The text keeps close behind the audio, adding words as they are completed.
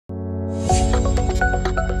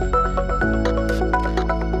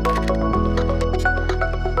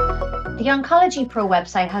The OncologyPRO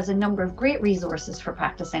website has a number of great resources for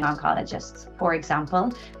practicing oncologists. For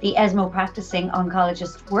example, the ESMO Practicing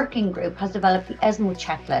Oncologist Working Group has developed the ESMO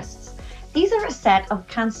checklists. These are a set of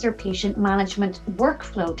cancer patient management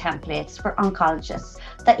workflow templates for oncologists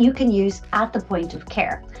that you can use at the point of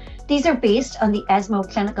care. These are based on the ESMO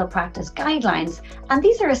Clinical Practice Guidelines, and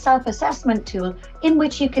these are a self-assessment tool in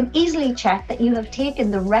which you can easily check that you have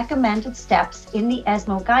taken the recommended steps in the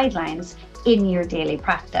ESMO guidelines in your daily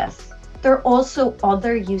practice. There are also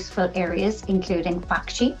other useful areas, including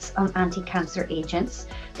fact sheets on anti-cancer agents.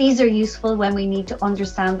 These are useful when we need to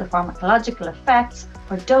understand the pharmacological effects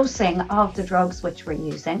or dosing of the drugs which we're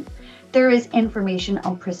using. There is information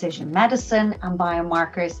on precision medicine and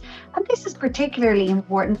biomarkers, and this is particularly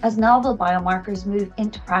important as novel biomarkers move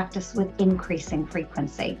into practice with increasing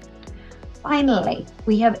frequency. Finally,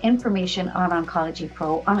 we have information on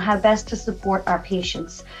OncologyPRO on how best to support our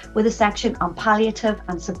patients with a section on palliative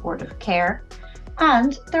and supportive care.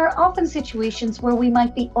 And there are often situations where we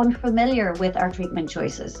might be unfamiliar with our treatment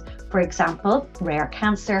choices. For example, rare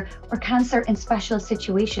cancer or cancer in special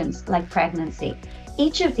situations like pregnancy.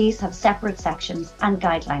 Each of these have separate sections and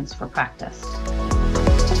guidelines for practice.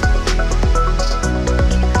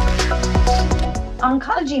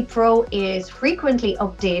 OncologyPRO is frequently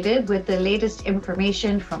updated with the latest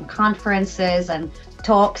information from conferences and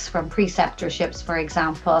talks from preceptorships, for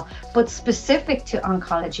example. But specific to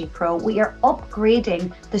OncologyPRO, we are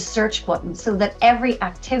upgrading the search button so that every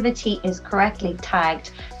activity is correctly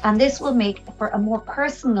tagged, and this will make for a more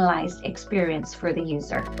personalized experience for the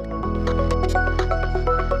user.